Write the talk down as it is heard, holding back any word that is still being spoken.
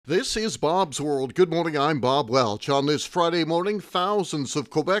This is Bob's World. Good morning, I'm Bob Welch. On this Friday morning, thousands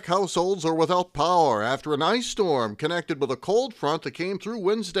of Quebec households are without power after an ice storm connected with a cold front that came through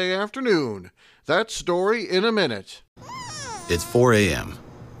Wednesday afternoon. That story in a minute. It's 4 a.m.,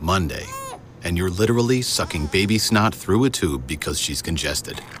 Monday, and you're literally sucking baby snot through a tube because she's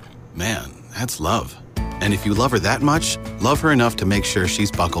congested. Man, that's love. And if you love her that much, love her enough to make sure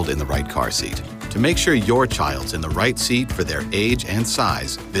she's buckled in the right car seat. To make sure your child's in the right seat for their age and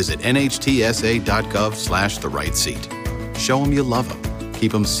size, visit nhtsa.gov/the right seat. Show them you love them.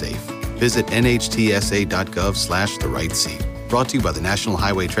 Keep them safe. Visit nhtsa.gov/the right seat. Brought to you by the National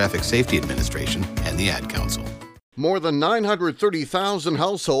Highway Traffic Safety Administration and the Ad Council. More than 930,000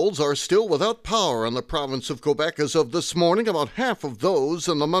 households are still without power in the province of Quebec as of this morning, about half of those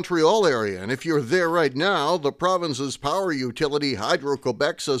in the Montreal area. And if you're there right now, the province's power utility,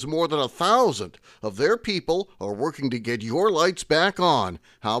 Hydro-Quebec, says more than 1,000 of their people are working to get your lights back on.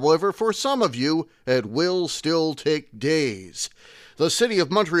 However, for some of you, it will still take days. The City of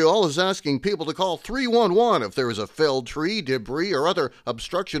Montreal is asking people to call 311 if there is a felled tree, debris, or other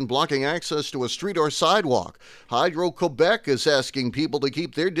obstruction blocking access to a street or sidewalk. Hydro-Quebec is asking people to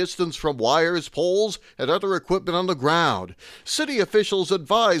keep their distance from wires, poles, and other equipment on the ground. City officials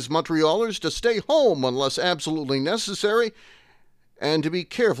advise Montrealers to stay home unless absolutely necessary and to be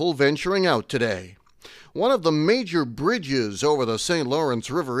careful venturing out today. One of the major bridges over the St.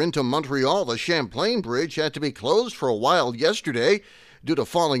 Lawrence River into Montreal, the Champlain Bridge, had to be closed for a while yesterday due to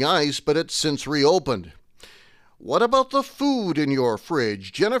falling ice, but it's since reopened. What about the food in your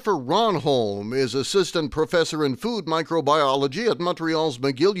fridge? Jennifer Ronholm is assistant professor in food microbiology at Montreal's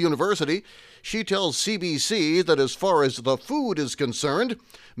McGill University. She tells CBC that as far as the food is concerned,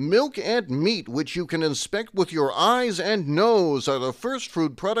 milk and meat, which you can inspect with your eyes and nose, are the first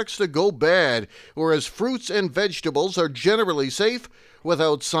food products to go bad, whereas fruits and vegetables are generally safe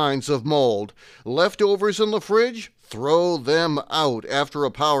without signs of mold. Leftovers in the fridge? Throw them out after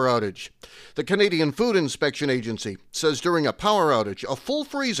a power outage. The Canadian Food Inspection Agency says during a power outage, a full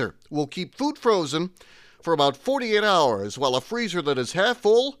freezer will keep food frozen for about 48 hours, while a freezer that is half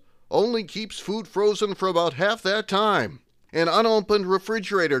full only keeps food frozen for about half that time. An unopened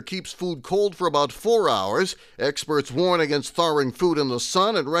refrigerator keeps food cold for about 4 hours. Experts warn against thawing food in the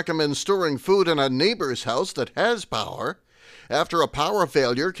sun and recommend storing food in a neighbor's house that has power. After a power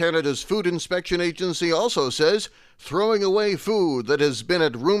failure, Canada's Food Inspection Agency also says throwing away food that has been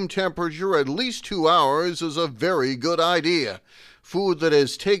at room temperature at least 2 hours is a very good idea. Food that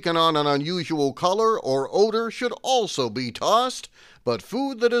has taken on an unusual color or odor should also be tossed, but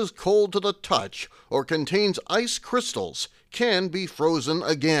food that is cold to the touch or contains ice crystals can be frozen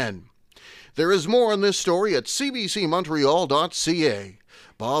again. There is more on this story at cbcmontreal.ca.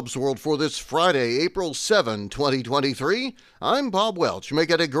 Bob's World for this Friday, April 7, 2023. I'm Bob Welch. Make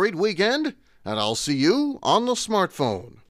it a great weekend, and I'll see you on the smartphone.